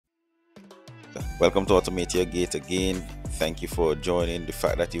Welcome to Automate Your Gate again. Thank you for joining. The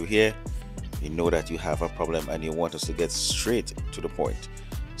fact that you're here, you know that you have a problem and you want us to get straight to the point.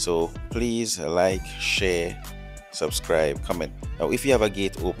 So please like, share, subscribe, comment. Now, if you have a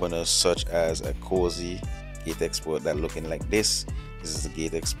gate opener such as a cozy gate export that looking like this is the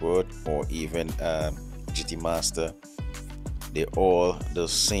gate export, or even GT Master, they're all the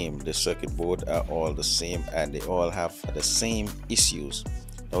same. The circuit board are all the same and they all have the same issues.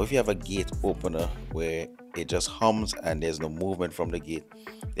 Now, if you have a gate opener where it just hums and there's no movement from the gate,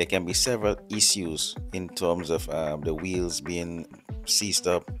 there can be several issues in terms of the wheels being seized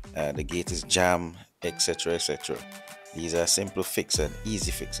up, the gate is jammed, etc. etc. These are simple fixes and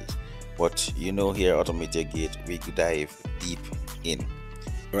easy fixes. But you know, here at Automate Your Gate, we dive deep in.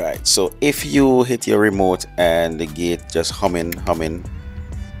 Right, so if you hit your remote and the gate just humming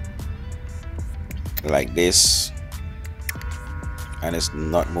like this and it's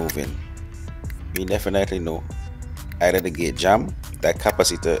not moving, you definitely know either the gate jam, that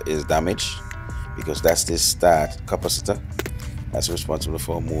capacitor is damaged, because that's the start capacitor that's responsible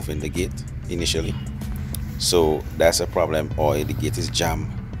for moving the gate initially. So that's a problem, or the gate is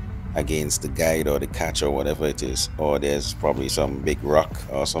jammed against the guide or the catch or whatever it is, or there's probably some big rock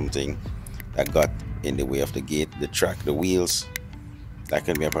or something that got in the way of the gate, the track, the wheels. That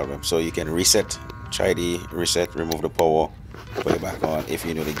can be a problem. So you can reset, try the reset, remove the power, put it back on. If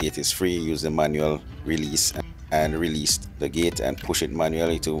you know the gate is free, use the manual release and release the gate and push it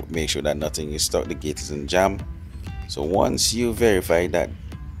manually to make sure that nothing is stuck, the gate isn't jammed. So once you verify that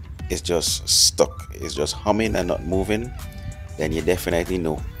it's just stuck, it's just humming and not moving, then you definitely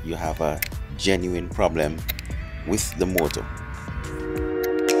know you have a genuine problem with the motor.